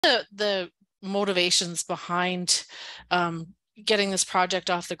The motivations behind getting this project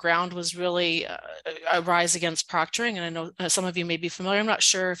off the ground was really a rise against proctoring. And I know some of you may be familiar. I'm not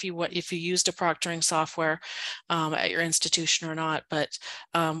sure if you used a proctoring software at your institution or not, but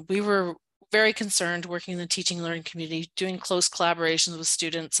we were very concerned working in the teaching and learning community, doing close collaborations with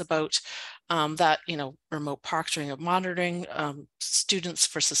students about that, remote proctoring of monitoring students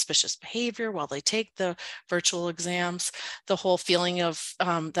for suspicious behavior while they take the virtual exams, the whole feeling of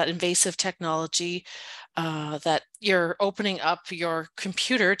that invasive technology, that you're opening up your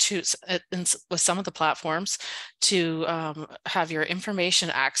computer to, with some of the platforms, to have your information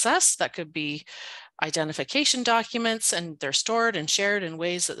access. That could be identification documents, and they're stored and shared in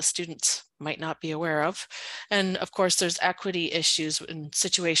ways that the students might not be aware of. And of course, there's equity issues in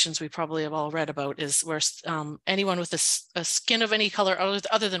situations we probably have all read about, is where anyone with a skin of any color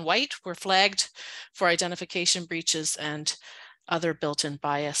other than white were flagged for identification breaches and other built-in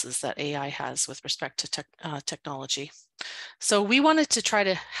biases that AI has with respect to technology. So we wanted to try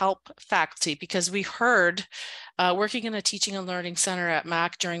to help faculty, because we heard working in a teaching and learning center at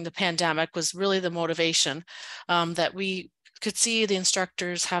MAC during the pandemic was really the motivation, that we could see the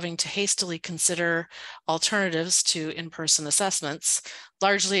instructors having to hastily consider alternatives to in-person assessments,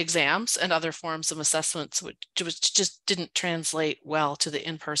 largely exams and other forms of assessments, which just didn't translate well to the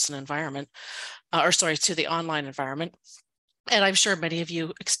in-person environment, to the online environment. And I'm sure many of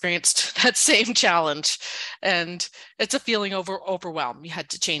you experienced that same challenge. And it's a feeling of overwhelm. You had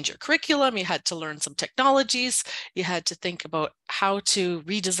to change your curriculum, you had to learn some technologies, you had to think about how to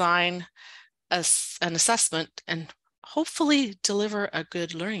redesign an assessment and hopefully deliver a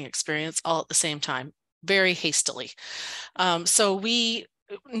good learning experience all at the same time, very hastily. So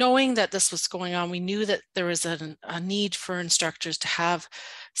knowing that this was going on, we knew that there was a need for instructors to have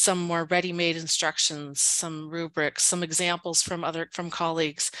some more ready-made instructions, some rubrics, some examples from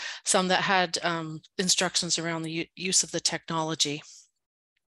colleagues, some that had instructions around the use of the technology.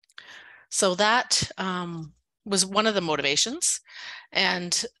 So that was one of the motivations.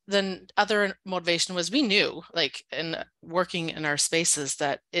 And then other motivation was, we knew, like in working in our spaces,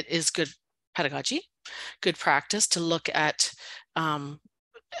 that it is good pedagogy, good practice to look at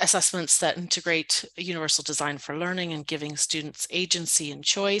assessments that integrate universal design for learning and giving students agency and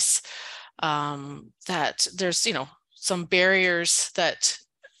choice, that there's, some barriers that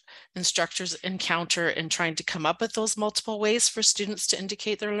instructors encounter in trying to come up with those multiple ways for students to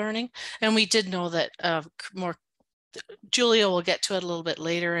indicate their learning. And we did know that Julia will get to it a little bit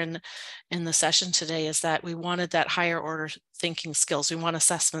later in the session today, is that we wanted that higher order thinking skills. We want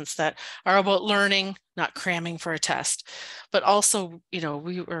assessments that are about learning, not cramming for a test. But also,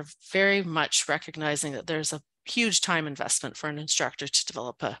 we were very much recognizing that there's a huge time investment for an instructor to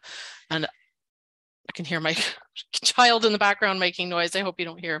develop I can hear my child in the background making noise. I hope you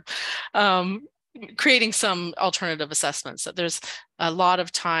don't hear him. Creating some alternative assessments, that there's a lot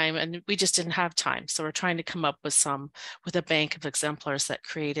of time and we just didn't have time. So we're trying to come up with a bank of exemplars that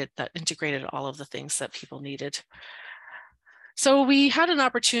integrated all of the things that people needed. So we had an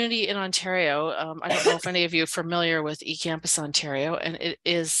opportunity in Ontario. I don't know if any of you are familiar with eCampus Ontario, and it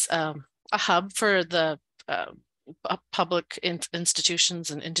is a hub for the public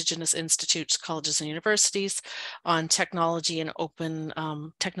institutions and Indigenous institutes, colleges and universities on technology and open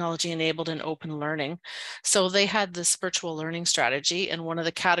technology enabled and open learning. So they had this virtual learning strategy, and one of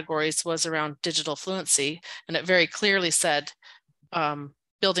the categories was around digital fluency, and it very clearly said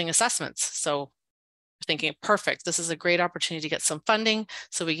building assessments. So thinking, perfect, this is a great opportunity to get some funding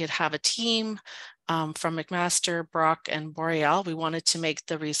so we could have a team from McMaster, Brock, and Boreal. We wanted to make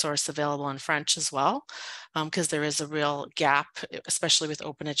the resource available in French as well, because there is a real gap, especially with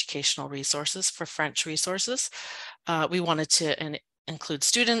open educational resources for French resources. We wanted to include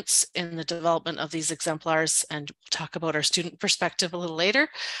students in the development of these exemplars, and we'll talk about our student perspective a little later.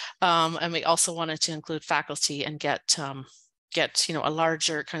 And we also wanted to include faculty and get a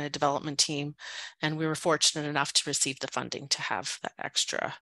larger kind of development team, and we were fortunate enough to receive the funding to have that extra